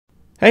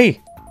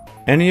Hey,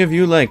 any of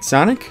you like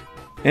Sonic?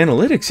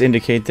 Analytics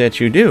indicate that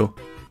you do.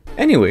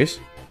 Anyways,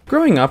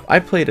 growing up I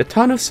played a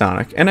ton of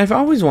Sonic, and I've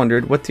always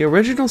wondered what the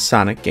original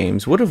Sonic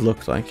games would have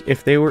looked like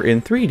if they were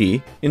in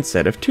 3D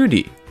instead of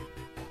 2D.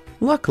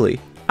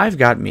 Luckily, I've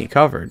got me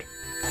covered.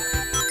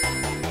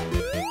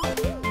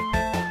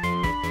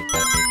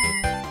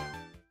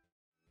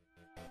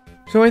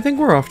 So I think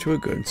we're off to a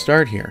good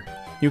start here.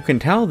 You can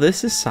tell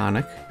this is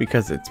Sonic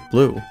because it's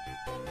blue.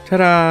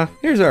 Ta-da!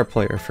 Here's our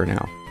player for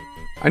now.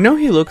 I know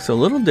he looks a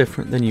little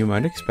different than you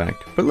might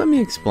expect, but let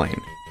me explain.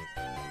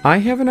 I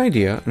have an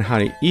idea on how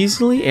to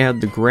easily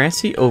add the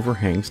grassy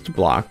overhangs to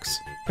blocks,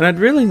 and I'd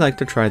really like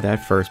to try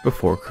that first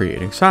before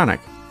creating Sonic.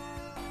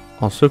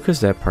 Also because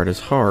that part is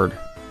hard.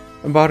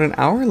 About an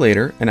hour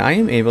later, and I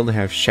am able to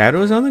have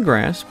shadows on the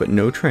grass but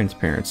no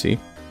transparency,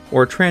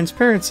 or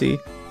transparency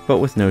but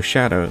with no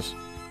shadows.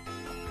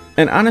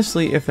 And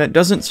honestly, if that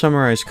doesn't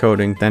summarize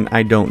coding, then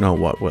I don't know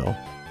what will.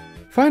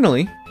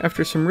 Finally,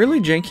 after some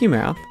really janky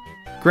math,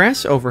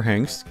 grass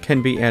overhangs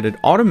can be added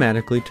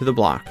automatically to the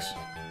blocks.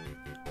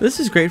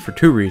 This is great for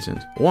two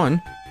reasons. One,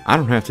 I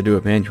don't have to do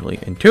it manually,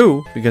 and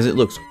two, because it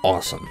looks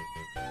awesome.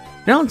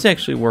 Now let's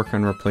actually work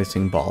on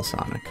replacing Ball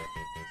Sonic.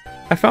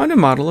 I found a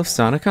model of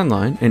Sonic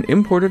online and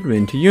imported him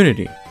into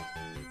Unity.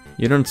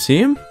 You don't see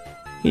him?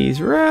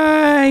 He's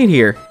right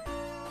here.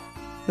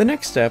 The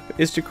next step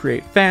is to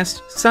create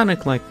fast,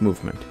 Sonic-like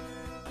movement.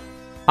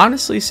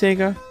 Honestly,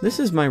 Sega, this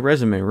is my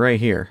resume right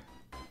here.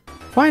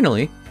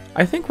 Finally,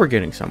 I think we're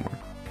getting somewhere.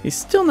 He's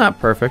still not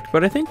perfect,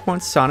 but I think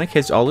once Sonic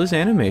has all his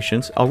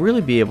animations, I'll really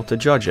be able to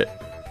judge it.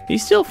 He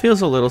still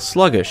feels a little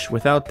sluggish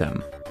without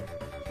them.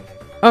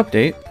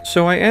 Update,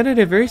 so I added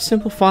a very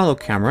simple follow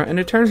camera, and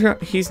it turns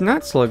out he's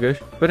not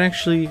sluggish, but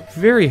actually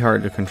very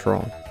hard to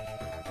control.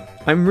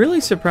 I'm really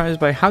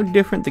surprised by how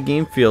different the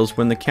game feels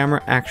when the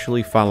camera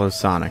actually follows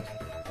Sonic.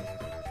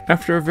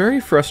 After a very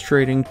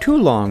frustrating too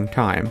long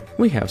time,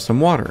 we have some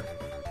water.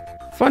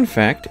 Fun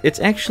fact, it's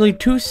actually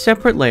two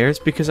separate layers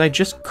because I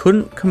just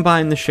couldn't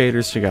combine the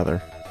shaders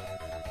together.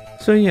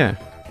 So yeah,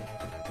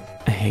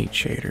 I hate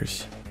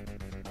shaders.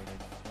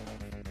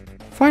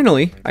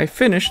 Finally, I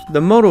finished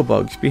the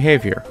Motobug's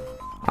behavior.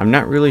 I'm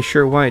not really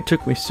sure why it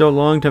took me so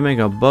long to make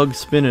a bug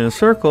spin in a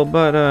circle,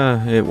 but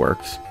it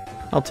works.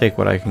 I'll take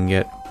what I can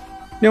get.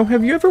 Now,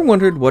 have you ever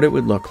wondered what it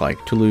would look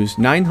like to lose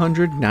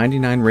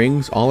 999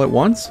 rings all at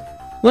once?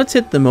 Let's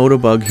hit the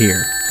Motobug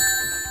here.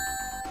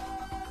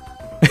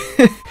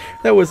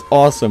 That was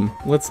awesome.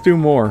 Let's do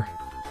more.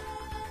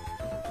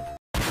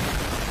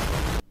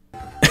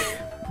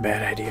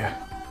 Bad idea.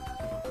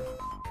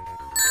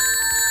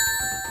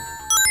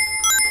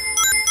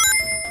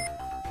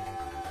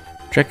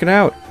 Check it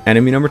out.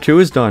 Enemy number 2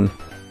 is done.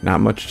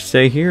 Not much to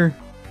say here.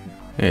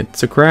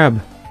 It's a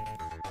crab.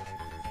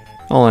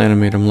 I'll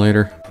animate him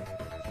later.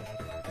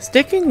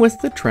 Sticking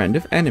with the trend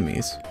of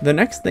enemies, the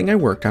next thing I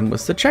worked on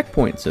was the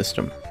checkpoint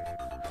system.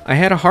 I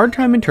had a hard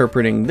time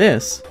interpreting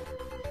this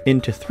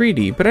into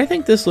 3D, but I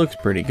think this looks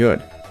pretty good.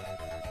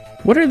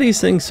 What are these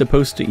things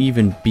supposed to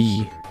even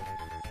be?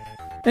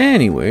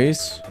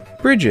 Anyways,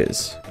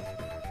 bridges.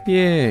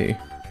 Yay.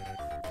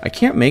 I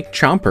can't make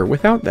Chomper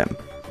without them.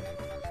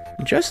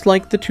 Just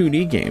like the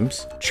 2D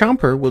games,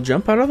 Chomper will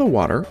jump out of the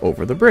water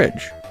over the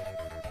bridge.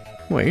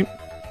 Wait,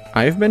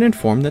 I have been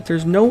informed that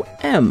there's no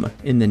M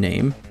in the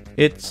name.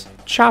 It's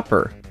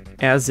Chopper,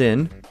 as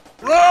in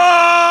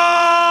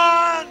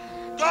run!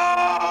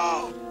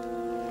 Go!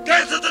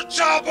 Get to the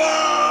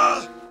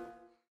chopper!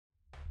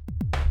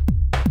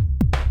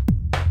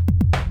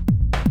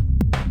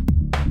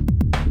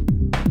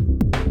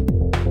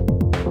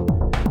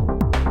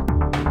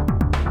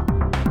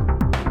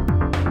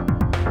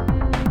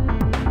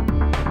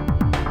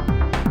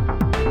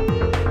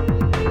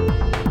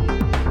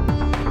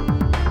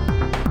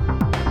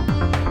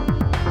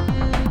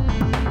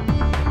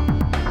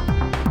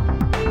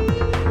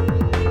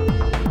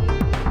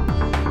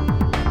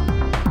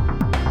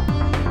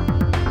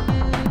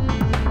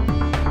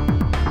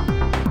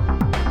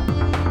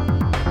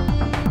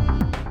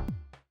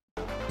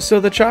 So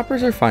the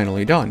choppers are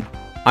finally done.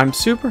 I'm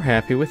super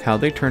happy with how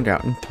they turned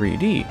out in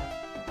 3D.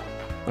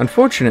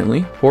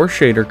 Unfortunately, poor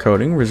shader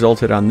coding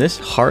resulted on this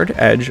hard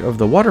edge of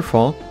the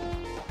waterfall,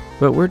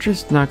 but we're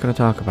just not going to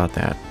talk about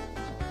that.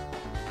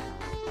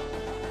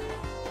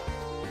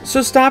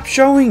 So stop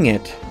showing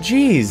it!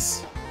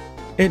 Jeez!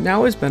 It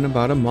now has been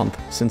about a month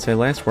since I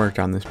last worked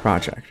on this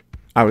project.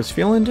 I was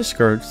feeling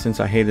discouraged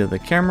since I hated the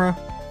camera,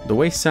 the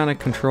way Sonic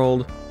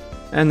controlled,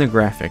 and the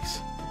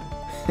graphics.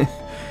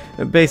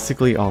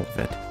 Basically all of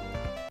it.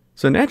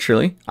 So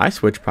naturally, I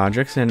switched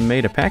projects and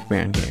made a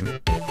Pac-Man game.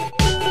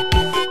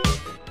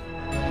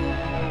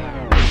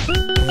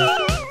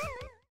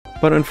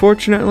 But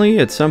unfortunately,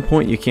 at some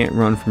point you can't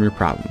run from your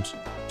problems.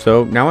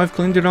 So now I've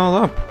cleaned it all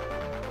up.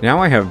 Now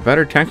I have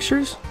better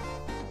textures,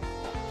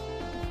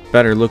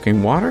 better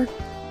looking water,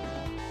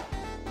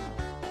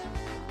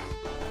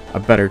 a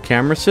better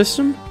camera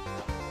system,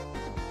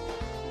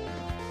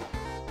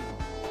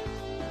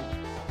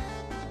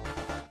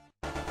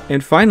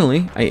 and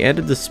finally, I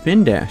added the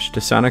spin dash to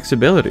Sonic's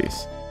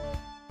abilities.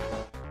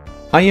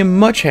 I am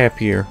much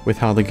happier with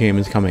how the game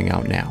is coming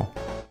out now.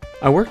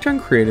 I worked on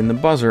creating the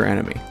buzzer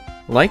enemy.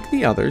 Like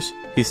the others,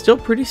 he's still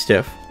pretty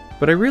stiff,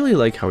 but I really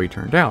like how he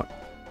turned out.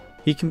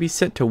 He can be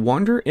set to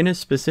wander in a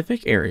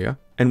specific area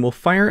and will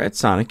fire at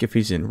Sonic if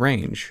he's in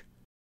range.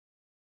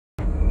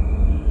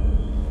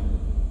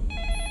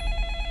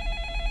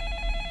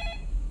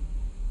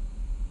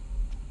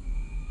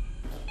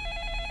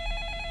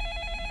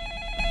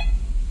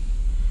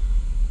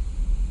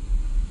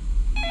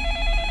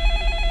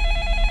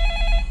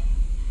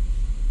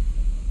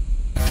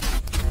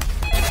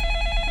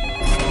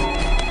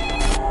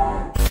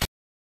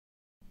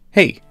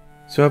 Hey,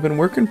 so I've been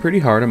working pretty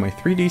hard on my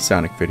 3D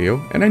Sonic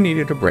video and I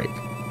needed a break.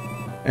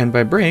 And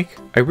by break,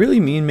 I really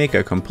mean make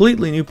a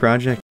completely new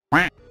project.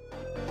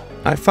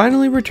 I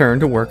finally returned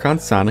to work on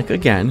Sonic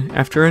again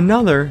after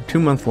another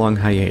 2-month-long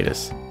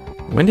hiatus.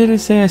 When did I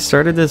say I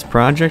started this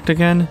project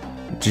again?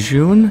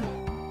 June?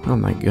 Oh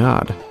my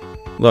god.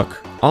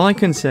 Look, all I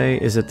can say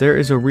is that there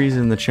is a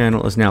reason the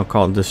channel is now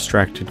called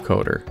Distracted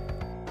Coder.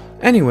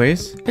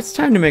 Anyways, it's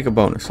time to make a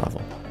bonus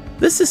level.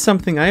 This is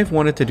something I have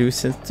wanted to do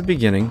since the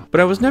beginning, but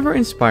I was never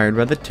inspired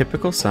by the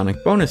typical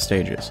Sonic bonus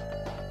stages.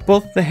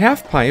 Both the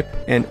half-pipe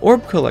and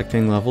orb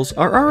collecting levels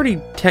are already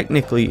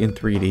technically in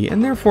 3D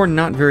and therefore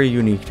not very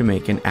unique to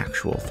make in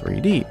actual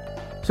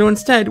 3D. So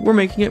instead, we're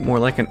making it more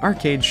like an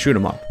arcade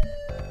shoot-'em-up.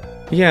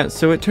 Yeah,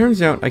 so it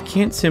turns out I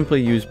can't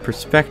simply use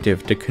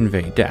perspective to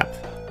convey depth.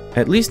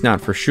 At least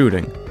not for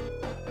shooting.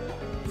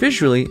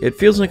 Visually, it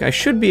feels like I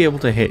should be able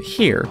to hit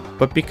here,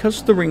 but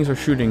because the rings are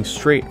shooting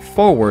straight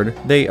forward,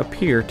 they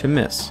appear to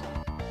miss.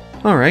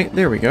 Alright,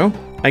 there we go.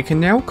 I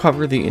can now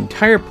cover the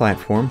entire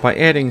platform by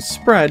adding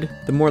spread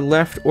the more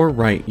left or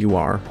right you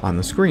are on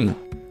the screen.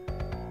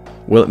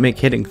 Will it make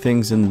hitting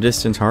things in the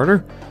distance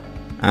harder?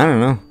 I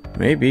don't know,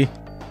 maybe.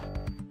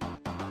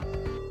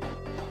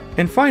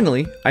 And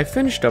finally, I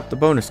finished up the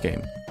bonus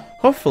game.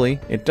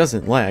 Hopefully, it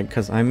doesn't lag,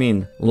 because I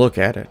mean, look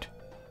at it.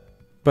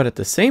 But at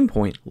the same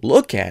point,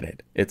 look at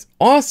it. It's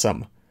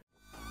awesome.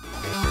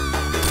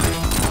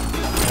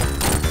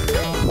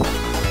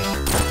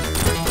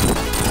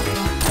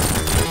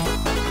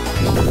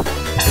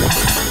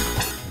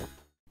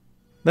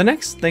 The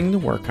next thing to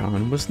work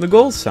on was the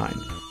goal sign.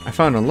 I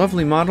found a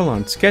lovely model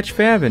on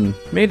Sketchfab and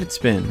made it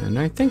spin, and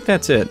I think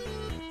that's it.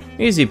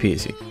 Easy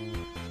peasy.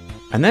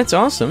 And that's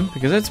awesome,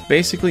 because that's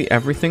basically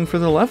everything for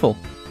the level.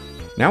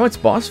 Now it's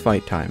boss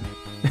fight time.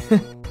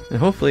 And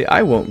hopefully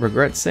I won't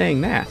regret saying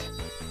that.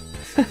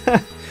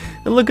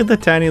 And look at the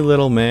tiny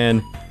little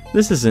man.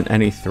 This isn't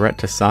any threat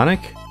to Sonic.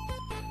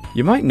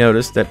 You might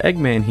notice that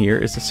Eggman here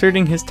is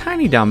asserting his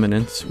tiny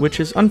dominance, which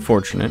is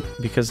unfortunate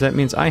because that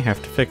means I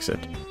have to fix it.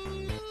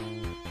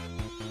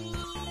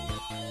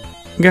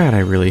 God, I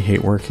really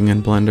hate working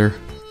in Blender.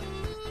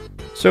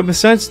 So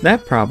besides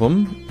that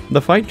problem,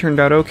 the fight turned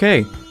out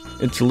okay.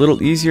 It's a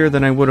little easier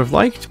than I would have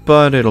liked,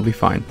 but it'll be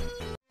fine.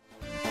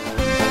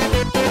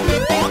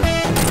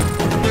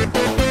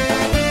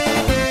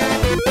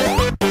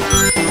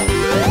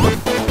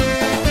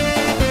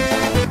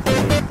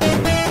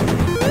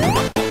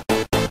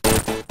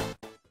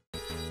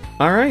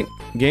 Alright,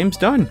 game's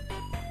done.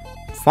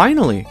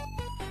 Finally!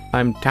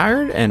 I'm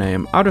tired and I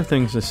am out of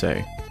things to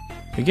say.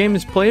 The game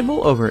is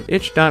playable over at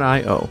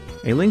itch.io.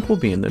 A link will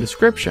be in the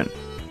description.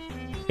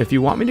 If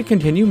you want me to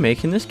continue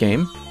making this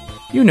game,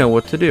 you know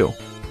what to do.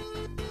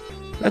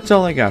 That's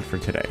all I got for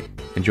today.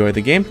 Enjoy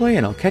the gameplay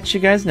and I'll catch you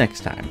guys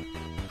next time.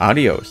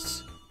 Adios.